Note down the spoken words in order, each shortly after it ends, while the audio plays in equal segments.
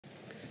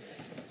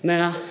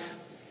Now,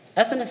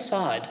 as an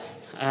aside,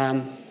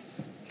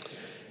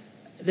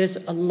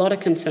 there's a lot of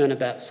concern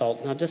about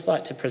salt, and I'd just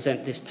like to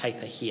present this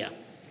paper here.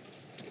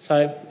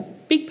 So,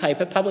 big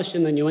paper published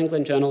in the New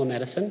England Journal of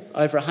Medicine,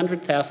 over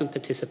 100,000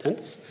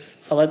 participants,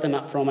 followed them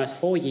up for almost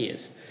 4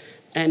 years,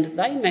 and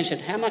they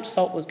measured how much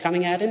salt was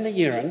coming out in the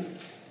urine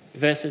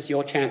versus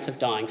your chance of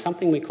dying,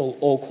 something we call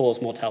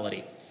all-cause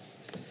mortality.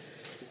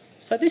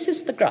 So this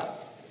is the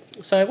graph.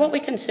 So what we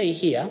can see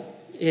here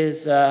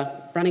is,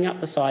 running up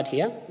the side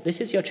here, this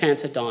is your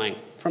chance of dying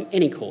from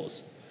any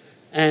cause.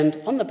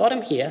 And on the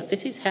bottom here,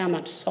 this is how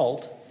much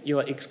salt you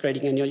are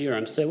excreting in your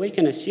urine. So we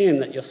can assume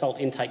that your salt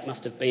intake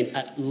must have been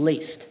at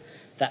least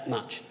that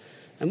much.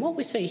 And what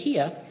we see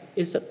here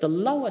is that the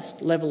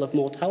lowest level of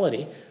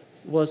mortality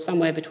was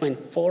somewhere between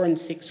 4 and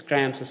 6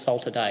 grams of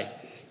salt a day.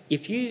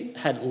 If you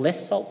had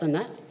less salt than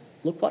that,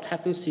 look what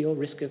happens to your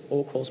risk of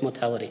all-cause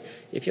mortality.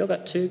 If you've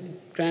got 2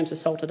 grams of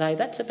salt a day,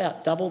 that's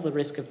about double the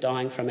risk of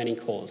dying from any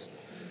cause.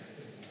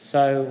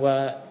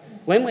 So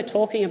when we're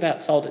talking about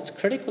salt, it's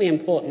critically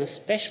important,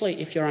 especially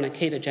if you're on a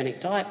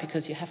ketogenic diet,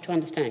 because you have to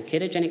understand,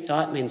 ketogenic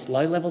diet means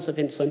low levels of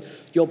insulin.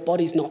 Your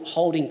body's not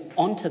holding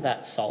onto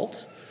that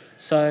salt.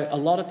 So a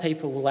lot of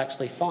people will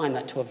actually find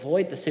that to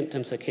avoid the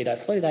symptoms of keto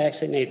flu, they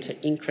actually need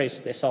to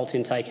increase their salt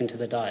intake into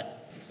the diet.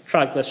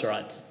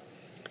 Triglycerides.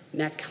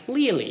 Now,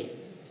 clearly,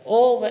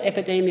 all the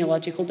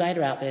epidemiological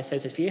data out there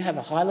says if you have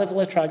a high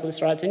level of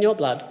triglycerides in your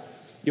blood,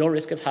 your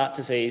risk of heart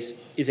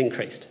disease is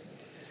increased.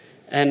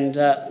 And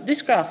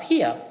this graph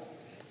here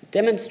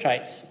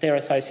demonstrates their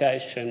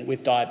association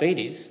with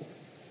diabetes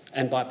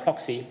and, by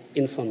proxy,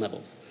 insulin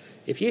levels.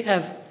 If you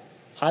have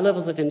high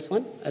levels of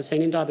insulin, as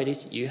seen in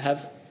diabetes, you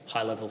have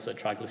high levels of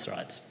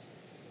triglycerides.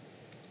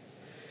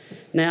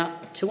 Now,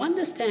 to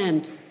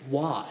understand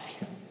why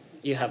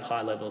you have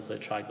high levels of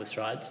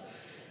triglycerides,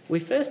 we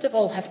first of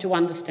all have to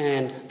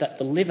understand that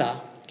the liver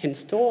can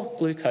store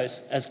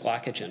glucose as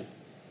glycogen,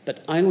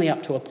 but only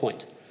up to a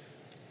point,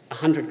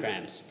 100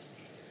 grams.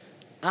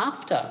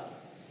 After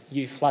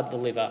you flood the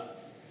liver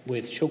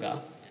with sugar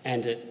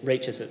and it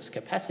reaches its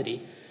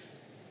capacity,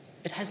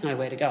 it has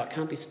nowhere to go, it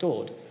can't be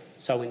stored.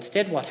 So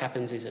instead what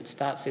happens is it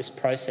starts this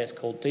process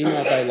called de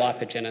novo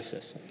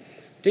lipogenesis.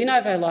 De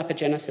novo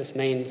lipogenesis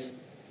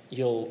means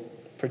you'll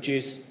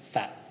produce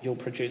fat, you'll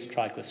produce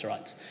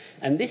triglycerides.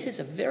 And this is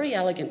a very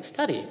elegant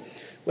study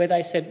where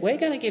they said, we're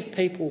going to give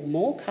people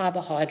more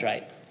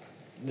carbohydrate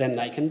than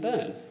they can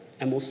burn,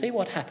 and we'll see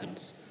what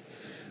happens.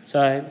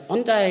 So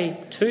on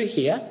day 2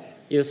 here,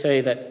 you'll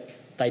see that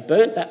they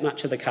burnt that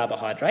much of the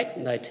carbohydrate,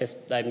 and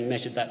they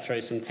measured that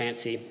through some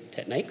fancy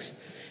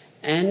techniques,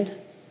 and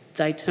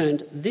they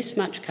turned this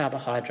much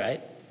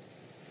carbohydrate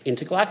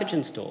into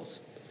glycogen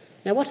stores.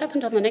 Now, what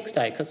happened on the next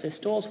day? Because their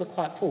stores were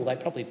quite full, they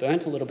probably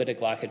burnt a little bit of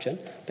glycogen,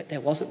 but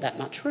there wasn't that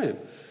much room.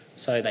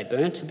 So they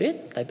burnt a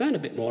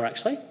bit more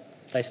actually.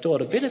 They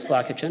stored a bit as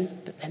glycogen,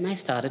 but then they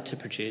started to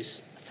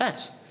produce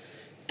fat.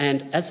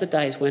 And as the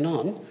days went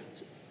on,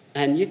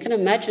 and you can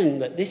imagine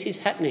that this is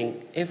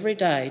happening every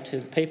day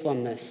to people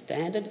on the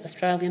standard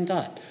Australian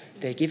diet.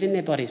 They're giving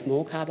their bodies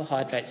more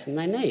carbohydrates than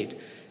they need.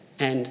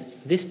 And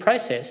this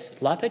process,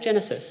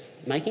 lipogenesis,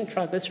 making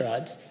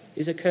triglycerides,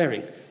 is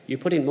occurring. You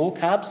put in more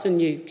carbs than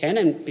you can,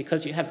 and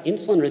because you have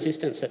insulin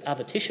resistance at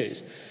other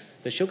tissues,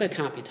 the sugar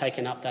can't be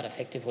taken up that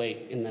effectively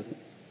in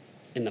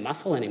the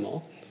muscle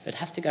anymore. It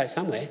has to go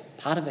somewhere.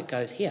 Part of it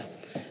goes here,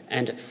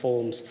 and it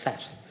forms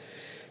fat.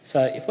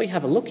 So if we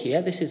have a look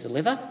here, this is the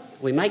liver.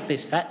 We make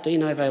this fat, de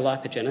novo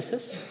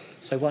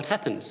lipogenesis. So what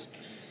happens?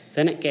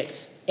 Then it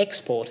gets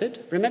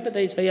exported. Remember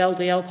these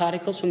VLDL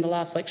particles from the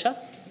last lecture?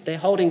 They're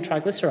holding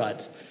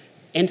triglycerides.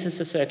 Enters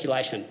the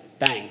circulation.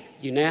 Bang.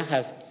 You now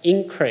have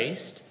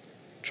increased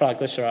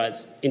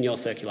triglycerides in your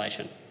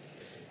circulation.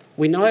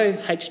 We know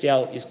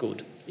HDL is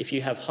good. If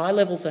you have high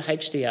levels of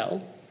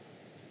HDL,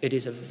 it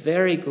is a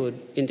very good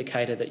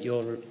indicator that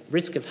your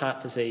risk of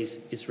heart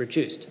disease is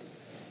reduced.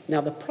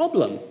 Now, the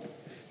problem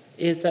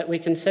is that we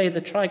can see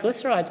the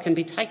triglycerides can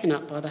be taken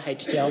up by the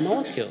HDL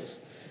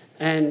molecules.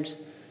 And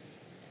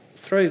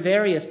through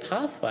various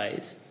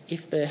pathways,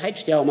 if the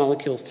HDL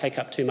molecules take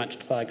up too much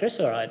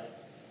triglyceride,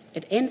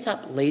 it ends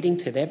up leading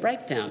to their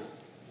breakdown,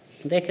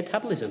 their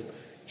catabolism,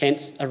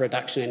 hence a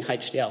reduction in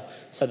HDL.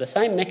 So the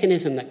same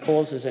mechanism that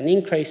causes an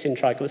increase in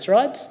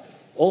triglycerides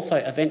also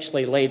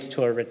eventually leads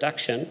to a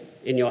reduction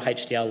in your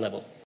HDL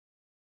level.